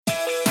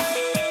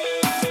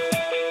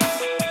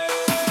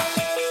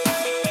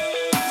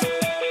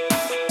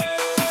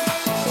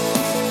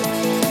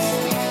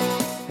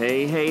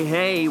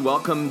Hey,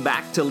 welcome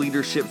back to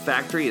Leadership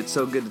Factory. It's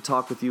so good to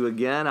talk with you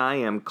again. I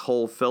am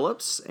Cole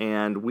Phillips,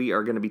 and we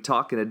are going to be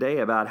talking today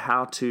about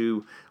how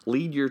to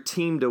lead your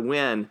team to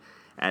win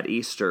at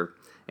Easter.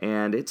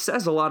 And it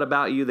says a lot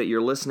about you that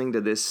you're listening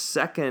to this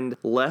second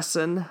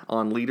lesson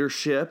on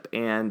leadership.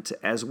 And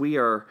as we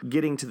are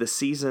getting to the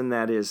season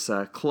that is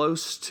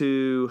close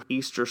to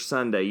Easter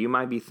Sunday, you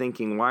might be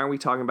thinking, why are we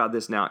talking about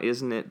this now?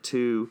 Isn't it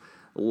too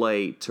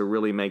late to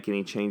really make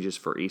any changes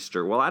for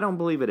Easter? Well, I don't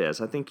believe it is.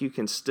 I think you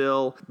can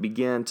still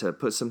begin to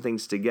put some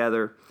things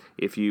together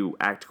if you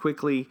act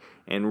quickly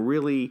and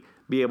really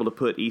be able to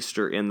put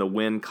Easter in the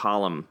win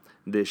column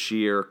this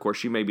year. Of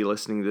course, you may be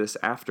listening to this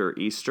after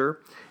Easter,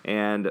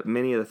 and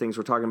many of the things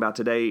we're talking about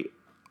today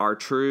are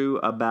true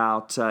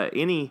about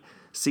any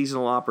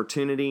seasonal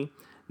opportunity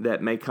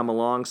that may come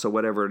along. So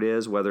whatever it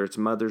is, whether it's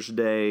Mother's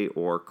Day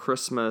or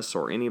Christmas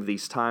or any of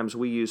these times,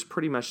 we use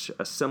pretty much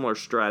a similar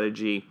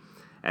strategy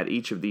at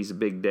each of these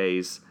big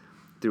days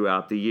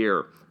throughout the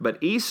year. But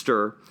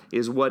Easter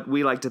is what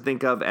we like to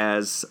think of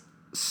as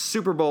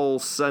Super Bowl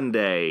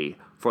Sunday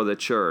for the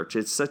church.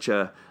 It's such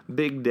a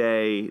big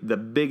day, the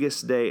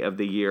biggest day of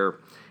the year.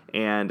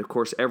 And of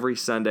course, every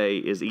Sunday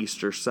is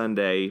Easter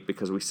Sunday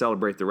because we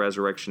celebrate the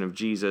resurrection of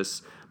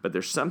Jesus. But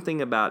there's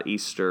something about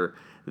Easter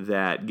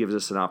that gives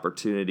us an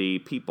opportunity.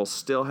 People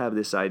still have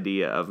this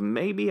idea of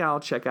maybe I'll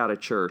check out a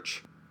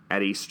church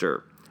at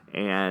Easter.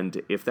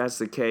 And if that's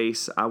the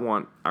case, I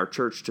want our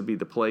church to be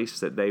the place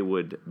that they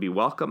would be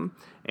welcome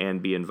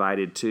and be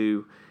invited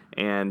to.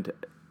 And,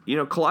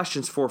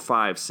 Colossians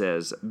 4:5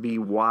 says, be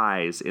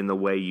wise in the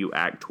way you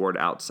act toward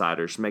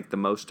outsiders. Make the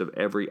most of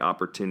every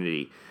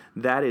opportunity.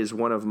 That is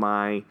one of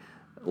my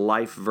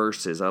life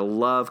verses. I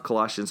love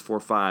Colossians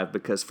 4:5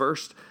 because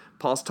first,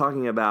 Paul's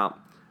talking about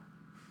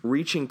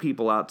reaching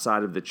people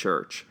outside of the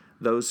church,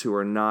 those who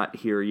are not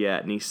here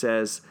yet. And he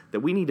says that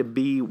we need to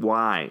be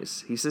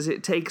wise. He says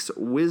it takes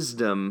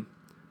wisdom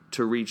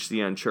to reach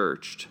the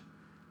unchurched.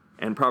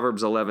 And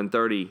Proverbs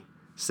 11:30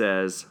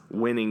 says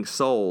winning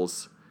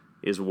souls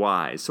is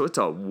wise. So it's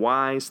a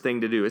wise thing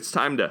to do. It's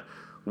time to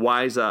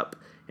wise up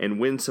and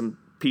win some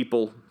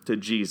people to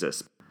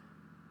Jesus.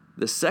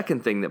 The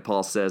second thing that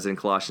Paul says in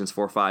Colossians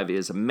 4:5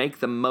 is make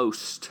the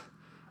most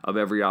of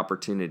every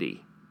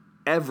opportunity.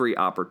 Every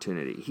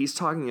opportunity. He's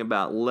talking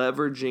about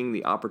leveraging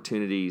the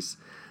opportunities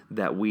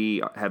that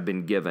we have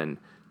been given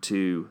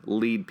to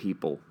lead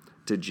people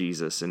to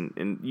Jesus.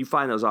 And you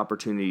find those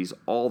opportunities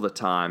all the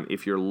time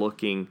if you're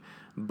looking.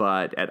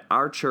 But at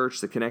our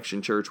church, the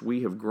Connection Church,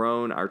 we have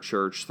grown our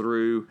church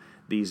through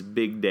these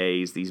big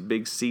days, these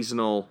big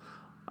seasonal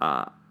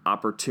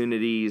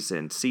opportunities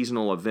and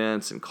seasonal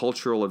events and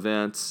cultural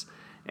events.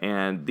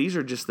 And these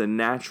are just the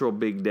natural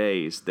big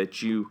days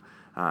that you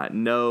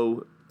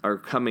know are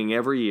coming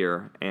every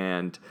year.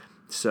 And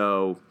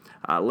so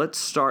let's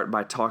start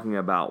by talking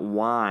about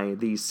why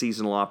these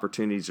seasonal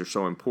opportunities are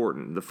so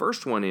important. The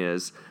first one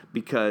is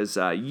because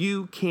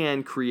you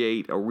can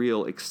create a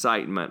real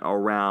excitement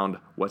around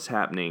what's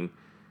happening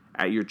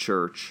at your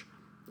church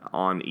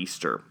on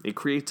Easter. It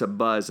creates a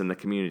buzz in the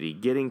community,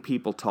 getting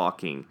people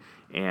talking,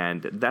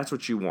 and that's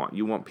what you want.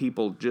 You want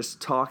people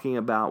just talking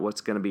about what's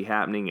going to be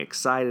happening,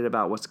 excited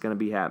about what's going to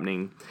be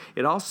happening.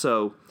 It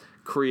also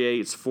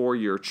creates for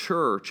your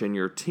church and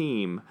your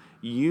team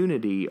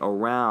unity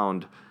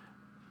around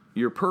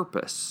your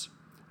purpose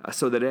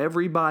so that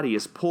everybody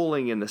is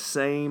pulling in the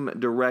same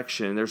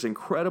direction. There's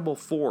incredible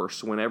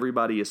force when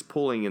everybody is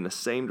pulling in the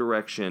same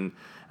direction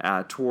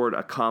toward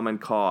a common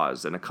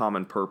cause and a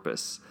common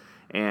purpose.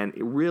 And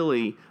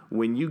really,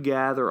 when you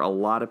gather a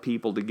lot of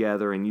people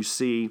together and you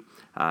see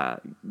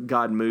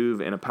God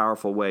move in a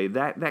powerful way,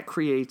 that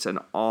creates an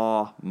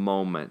awe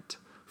moment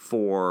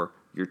for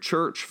your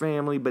church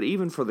family, but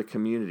even for the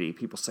community.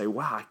 People say,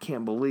 wow, I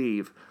can't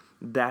believe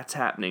that's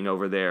happening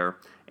over there.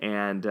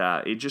 And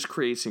it just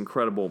creates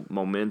incredible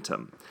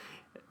momentum.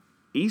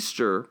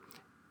 Easter,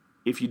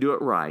 if you do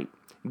it right,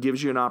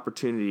 gives you an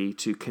opportunity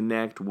to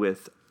connect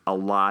with a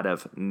lot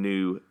of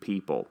new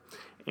people.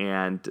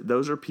 And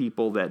those are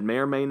people that may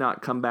or may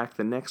not come back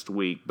the next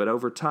week, but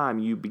over time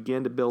you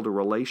begin to build a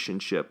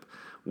relationship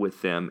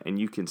with them, and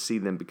you can see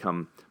them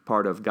become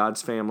part of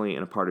God's family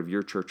and a part of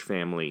your church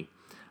family.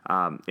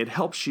 It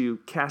helps you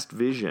cast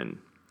vision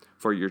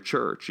for your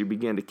church. You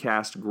begin to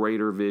cast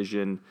greater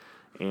vision,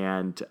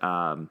 and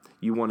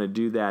you want to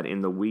do that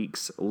in the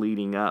weeks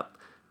leading up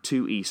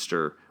to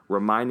Easter,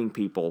 reminding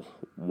people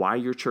why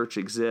your church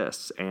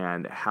exists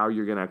and how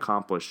you're going to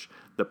accomplish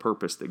the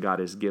purpose that God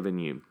has given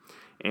you.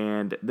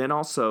 And then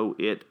also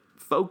it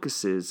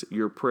focuses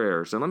your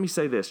prayers. And let me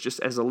say this, just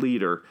as a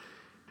leader,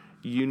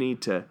 you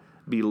need to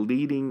be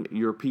leading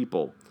your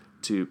people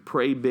to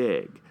pray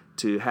big,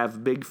 to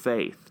have big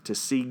faith, to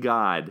see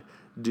God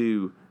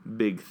do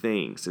big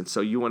things. And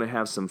so you want to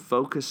have some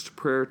focused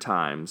prayer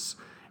times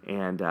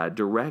and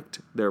direct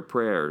their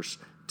prayers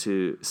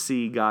to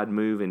see God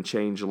move and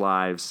change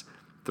lives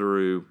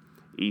through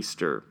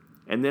Easter.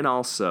 And then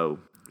also,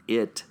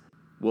 it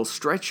will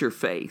stretch your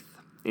faith.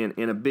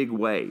 in a big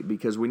way,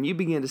 because when you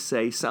begin to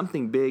say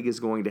something big is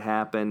going to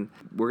happen,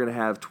 we're going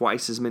to have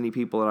twice as many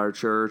people at our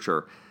church,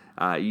 or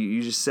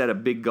you just set a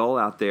big goal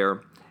out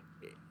there,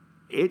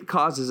 it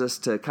causes us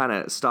to kind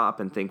of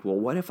stop and think, well,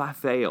 what if I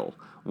fail?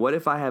 What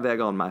if I have egg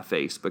on my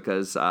face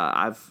because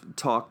I've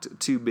talked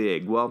too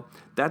big? Well,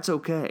 that's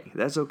okay.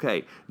 That's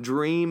okay.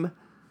 Dream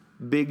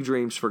big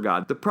dreams for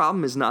God. The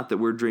problem is not that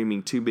we're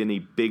dreaming too many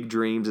big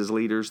dreams as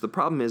leaders. The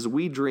problem is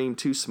we dream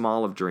too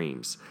small of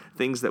dreams,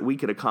 things that we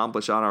could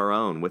accomplish on our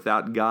own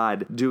without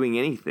God doing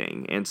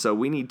anything. And so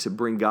we need to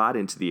bring God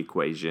into the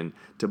equation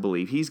to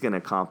believe He's going to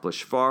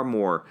accomplish far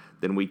more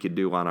than we could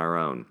do on our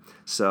own.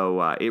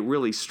 So it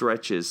really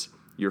stretches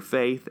your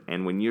faith,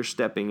 and when you're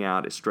stepping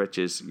out, it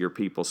stretches your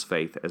people's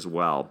faith as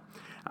well.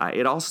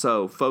 It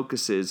also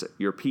focuses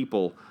your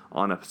people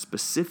on a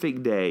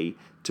specific day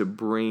to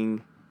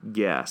bring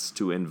guests,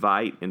 to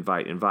invite.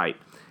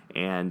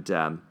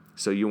 And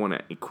so you want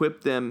to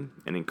equip them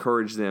and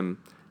encourage them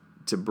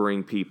to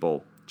bring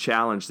people,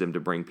 challenge them to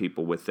bring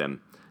people with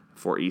them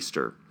for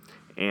Easter.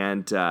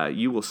 And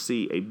you will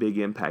see a big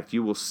impact.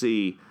 You will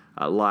see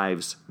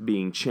lives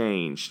being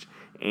changed.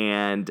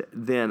 And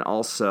then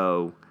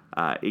also,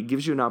 it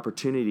gives you an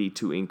opportunity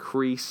to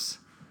increase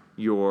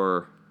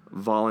your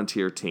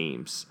volunteer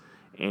teams.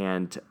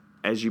 And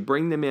as you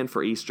bring them in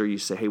for Easter, you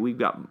say, hey, we've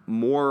got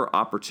more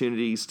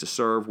opportunities to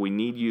serve. We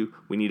need you.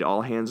 We need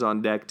all hands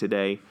on deck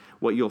today.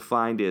 What you'll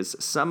find is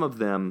some of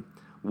them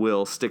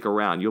will stick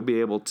around. You'll be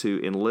able to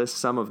enlist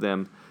some of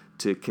them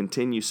to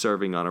continue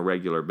serving on a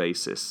regular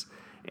basis.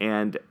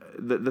 And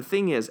the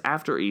thing is,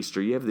 after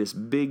Easter, you have this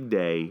big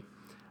day.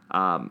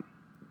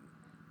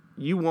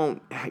 You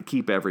won't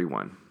keep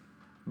everyone,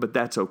 but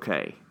that's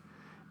okay.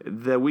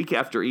 The week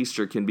after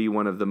Easter can be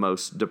one of the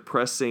most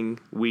depressing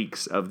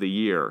weeks of the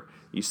year.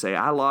 You say,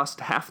 I lost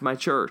half my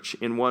church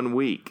in 1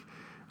 week.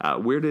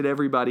 Where did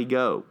everybody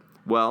go?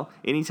 Well,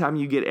 anytime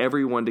you get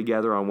everyone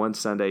together on one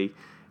Sunday,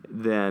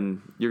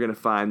 then you're going to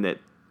find that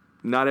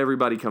not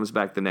everybody comes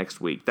back the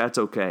next week. That's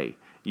okay.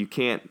 You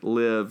can't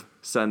live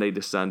Sunday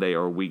to Sunday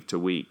or week to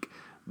week.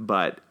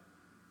 But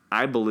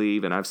I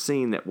believe, and I've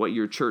seen, that what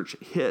your church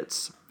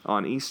hits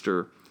on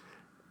Easter,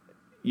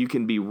 you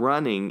can be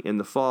running in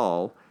the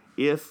fall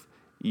if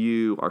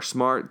you are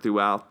smart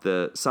throughout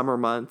the summer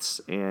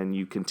months and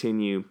you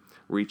continue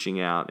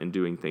reaching out and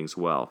doing things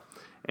well.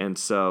 And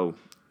so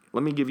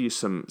let me give you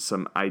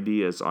some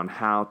ideas on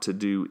how to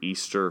do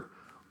Easter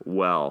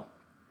well.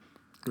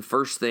 The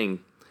first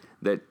thing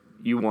that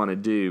you want to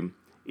do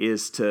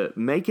is to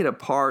make it a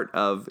part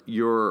of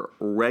your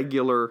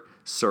regular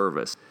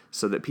service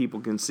so that people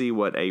can see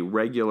what a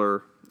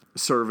regular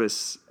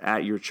service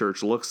at your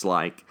church looks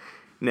like.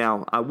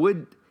 Now, I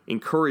would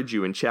encourage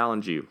you and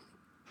challenge you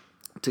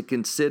to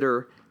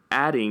consider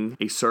adding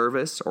a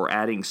service or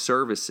adding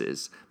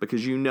services,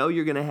 because you know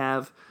you're going to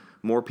have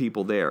more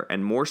people there.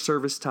 And more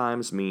service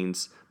times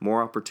means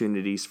more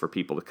opportunities for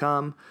people to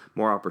come,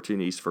 more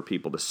opportunities for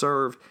people to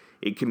serve.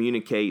 It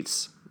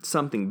communicates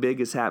something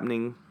big is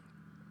happening.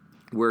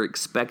 We're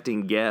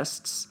expecting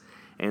guests.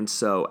 And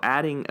so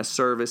adding a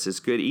service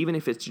is good, even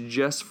if it's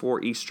just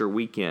for Easter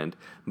weekend.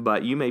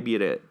 But you may be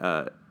at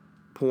a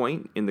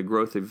point in the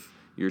growth of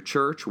your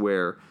church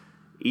where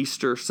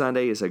Easter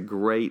Sunday is a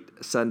great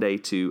Sunday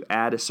to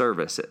add a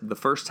service. The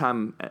first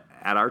time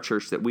at our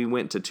church that we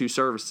went to 2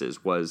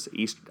 services was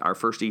our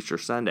first Easter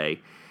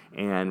Sunday,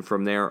 and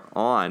from there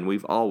on,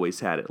 we've always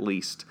had at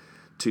least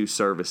 2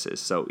 services.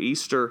 So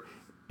Easter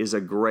is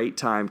a great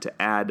time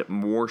to add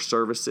more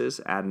services,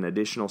 add an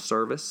additional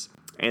service.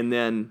 And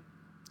then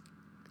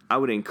I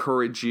would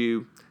encourage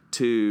you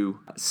to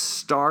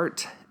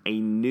start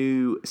a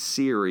new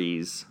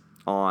series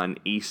on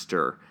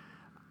Easter.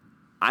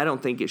 I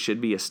don't think it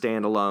should be a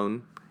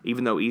standalone,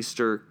 even though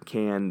Easter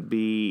can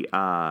be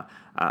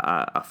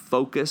a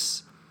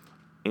focus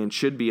and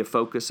should be a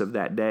focus of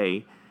that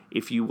day.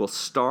 If you will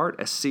start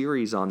a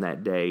series on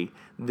that day,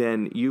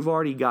 then you've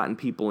already gotten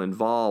people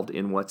involved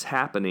in what's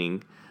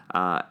happening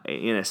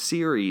in a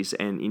series,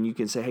 and you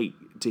can say, hey,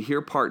 to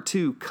hear part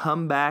 2,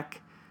 come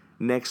back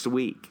next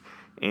week.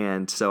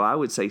 And so I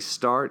would say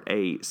start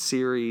a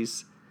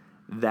series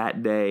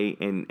that day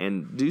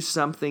and do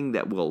something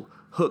that will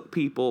hook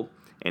people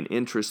and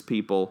interest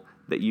people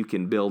that you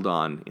can build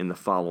on in the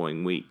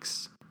following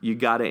weeks. You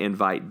got to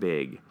invite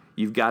big.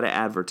 You've got to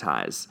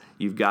advertise.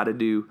 You've got to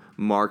do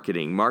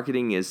marketing.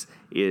 Marketing is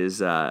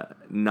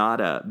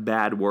not a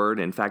bad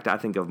word. In fact, I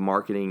think of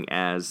marketing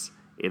as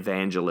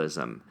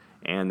evangelism.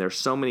 And there's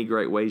so many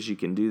great ways you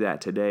can do that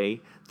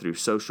today through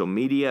social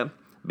media,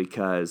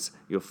 because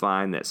you'll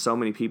find that so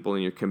many people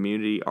in your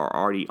community are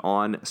already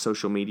on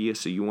social media,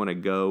 so you want to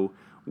go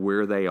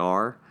where they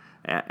are.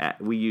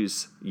 We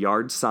use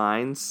yard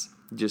signs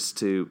just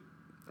to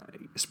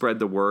spread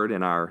the word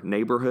in our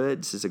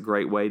neighborhoods. Is a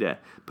great way to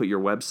put your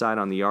website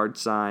on the yard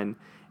sign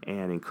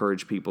and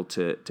encourage people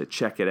to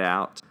check it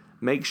out.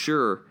 Make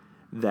sure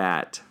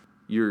that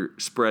you're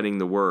spreading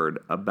the word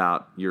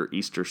about your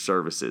Easter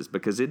services,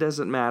 because it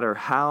doesn't matter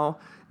how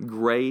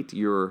great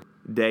your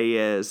day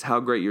is, how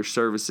great your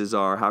services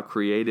are, how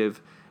creative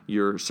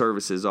your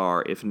services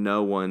are if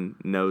no one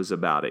knows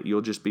about it.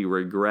 You'll just be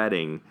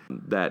regretting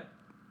that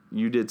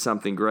you did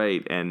something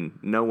great and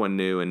no one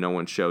knew and no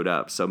one showed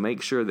up. So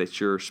make sure that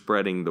you're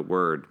spreading the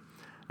word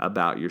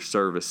about your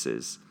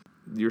services.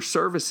 Your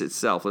service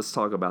itself, let's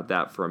talk about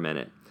that for a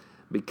minute,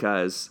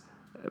 because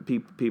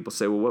people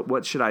say, well,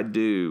 what should I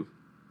do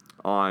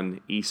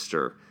on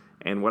Easter?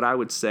 And what I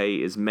would say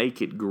is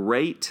make it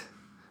great,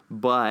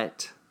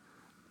 but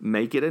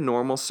make it a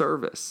normal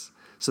service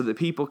so that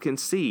people can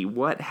see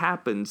what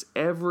happens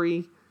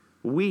every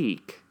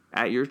week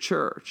at your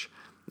church.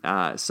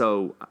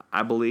 So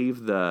I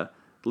believe the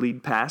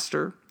lead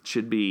pastor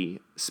should be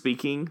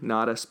speaking,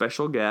 not a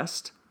special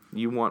guest.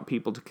 You want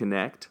people to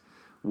connect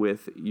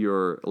with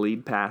your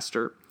lead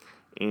pastor,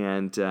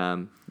 and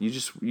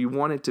you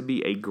want it to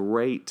be a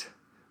great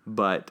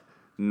but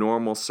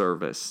normal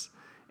service.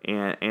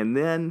 And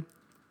then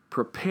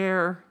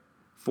prepare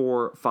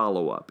for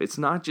follow-up. It's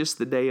not just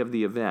the day of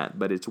the event,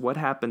 but it's what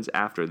happens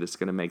after that's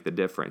going to make the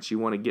difference. You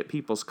want to get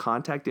people's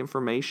contact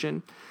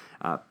information,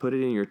 put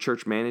it in your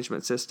church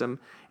management system,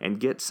 and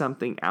get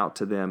something out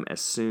to them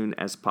as soon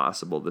as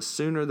possible. The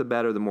sooner the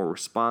better, the more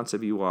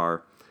responsive you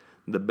are,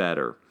 the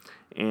better.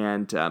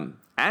 And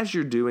as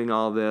you're doing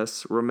all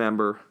this,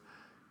 remember,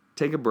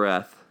 take a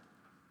breath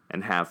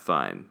and have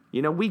fun.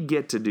 We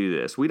get to do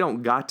this. We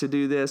don't got to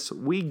do this.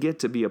 We get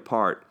to be a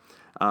part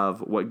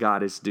of what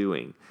God is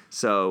doing.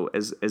 So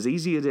as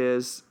easy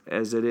as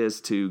it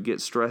is to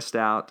get stressed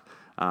out,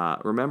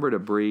 remember to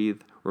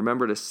breathe.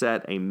 Remember to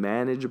set a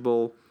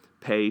manageable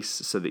pace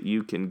so that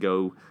you can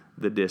go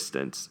the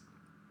distance.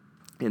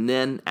 And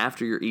then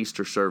after your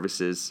Easter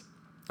services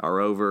are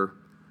over,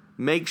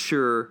 make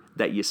sure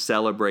that you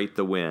celebrate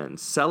the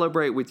wins.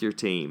 Celebrate with your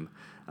team.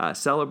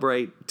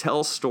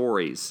 Tell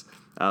stories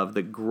of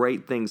the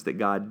great things that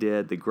God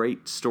did, the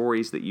great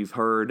stories that you've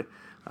heard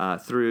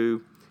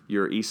through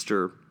your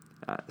Easter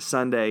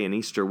Sunday and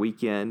Easter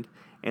weekend.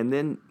 And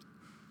then,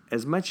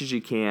 as much as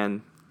you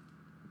can,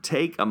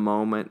 take a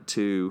moment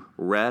to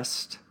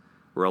rest,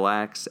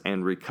 relax,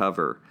 and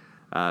recover.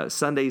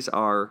 Sundays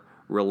are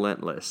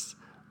relentless,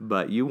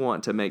 but you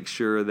want to make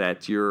sure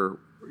that you're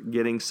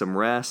getting some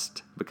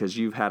rest because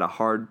you've had a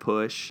hard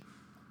push.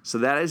 So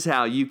that is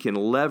how you can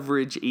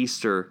leverage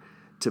Easter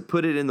to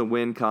put it in the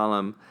win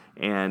column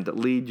and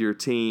lead your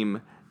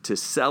team to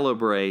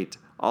celebrate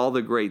all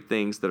the great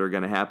things that are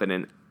going to happen.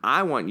 And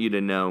I want you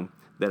to know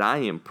that I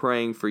am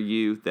praying for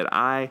you, that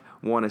I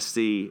want to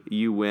see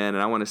you win,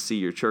 and I want to see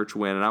your church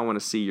win, and I want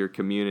to see your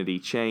community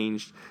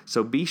changed.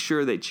 So be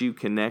sure that you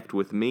connect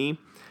with me.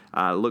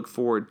 I look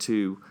forward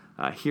to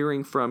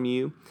hearing from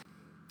you.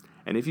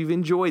 And if you've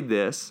enjoyed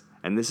this,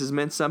 and this has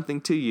meant something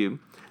to you,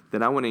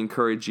 then I want to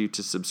encourage you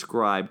to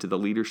subscribe to the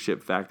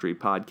Leadership Factory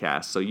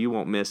podcast so you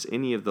won't miss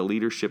any of the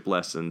leadership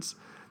lessons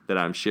that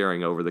I'm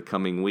sharing over the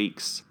coming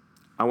weeks.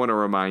 I want to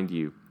remind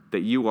you that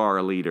you are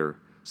a leader,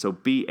 so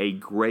be a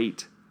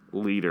great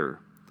leader.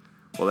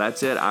 Well,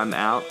 that's it. I'm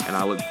out, and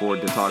I look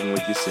forward to talking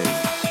with you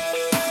soon.